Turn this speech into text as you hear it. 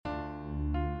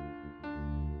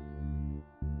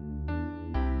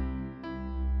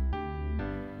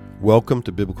Welcome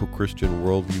to Biblical Christian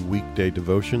Worldview Weekday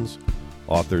Devotions,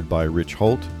 authored by Rich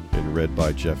Holt and read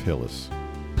by Jeff Hillis.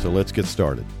 So let's get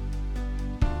started.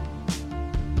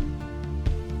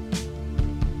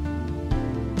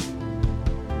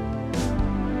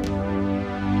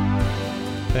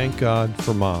 Thank God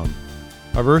for Mom.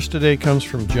 Our verse today comes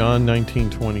from John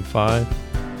 19:25.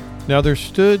 Now there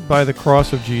stood by the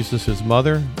cross of Jesus his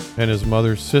mother and his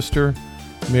mother's sister,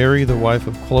 Mary, the wife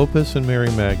of Clopas, and Mary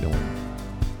Magdalene.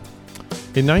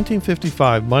 In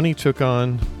 1955, money took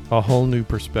on a whole new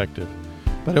perspective.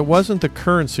 But it wasn't the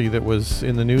currency that was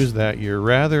in the news that year,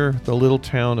 rather the little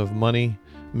town of Money,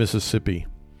 Mississippi.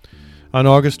 On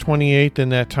August 28th, in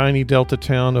that tiny delta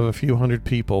town of a few hundred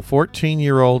people,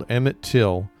 14-year-old Emmett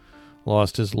Till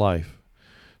lost his life.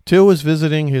 Till was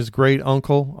visiting his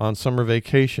great-uncle on summer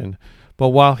vacation, but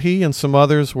while he and some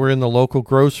others were in the local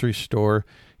grocery store,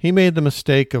 he made the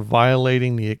mistake of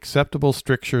violating the acceptable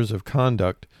strictures of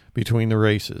conduct between the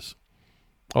races.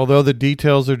 Although the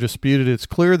details are disputed, it's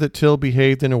clear that Till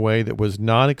behaved in a way that was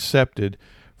not accepted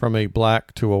from a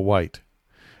black to a white.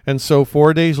 And so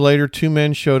 4 days later, two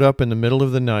men showed up in the middle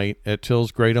of the night at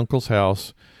Till's great-uncle's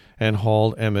house and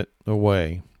hauled Emmett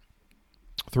away.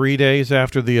 3 days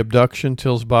after the abduction,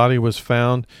 Till's body was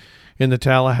found in the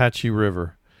Tallahatchie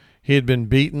River. He had been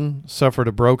beaten, suffered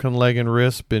a broken leg and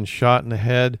wrist, been shot in the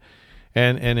head,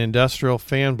 and an industrial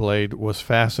fan blade was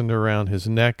fastened around his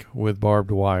neck with barbed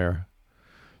wire.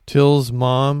 Till's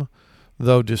mom,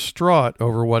 though distraught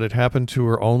over what had happened to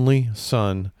her only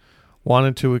son,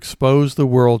 wanted to expose the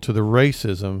world to the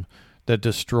racism that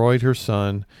destroyed her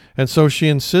son, and so she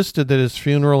insisted that his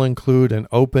funeral include an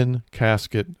open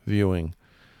casket viewing,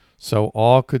 so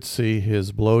all could see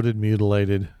his bloated,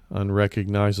 mutilated,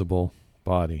 unrecognizable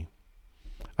body.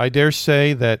 I dare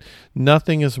say that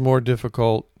nothing is more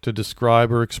difficult to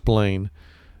describe or explain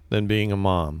than being a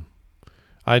mom.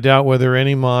 I doubt whether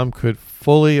any mom could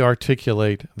fully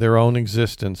articulate their own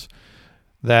existence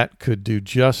that could do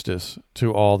justice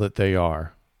to all that they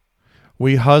are.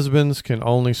 We husbands can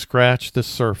only scratch the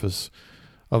surface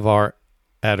of our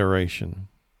adoration.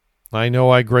 I know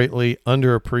I greatly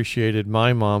underappreciated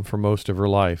my mom for most of her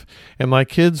life, and my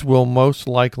kids will most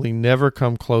likely never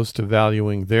come close to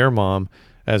valuing their mom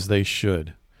as they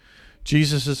should.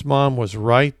 Jesus' mom was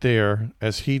right there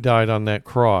as he died on that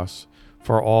cross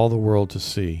for all the world to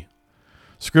see.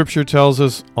 Scripture tells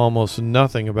us almost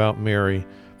nothing about Mary,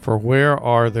 for where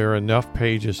are there enough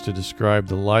pages to describe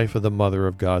the life of the mother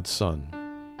of God's Son?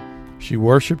 She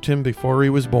worshipped him before he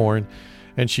was born,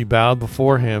 and she bowed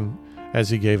before him as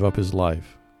he gave up his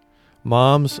life.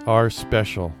 Moms are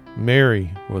special.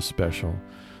 Mary was special.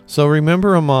 So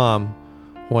remember a mom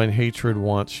when hatred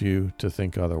wants you to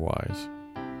think otherwise.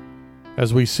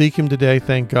 As we seek him today,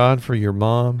 thank God for your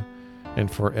mom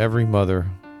and for every mother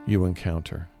you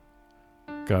encounter.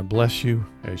 God bless you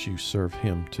as you serve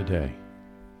him today.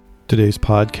 Today's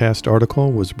podcast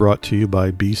article was brought to you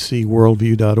by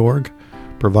bcworldview.org,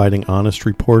 providing honest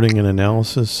reporting and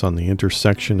analysis on the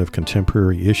intersection of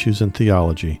contemporary issues and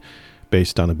theology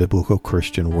based on a biblical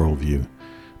Christian worldview.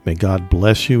 May God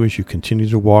bless you as you continue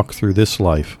to walk through this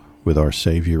life with our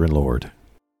Savior and Lord.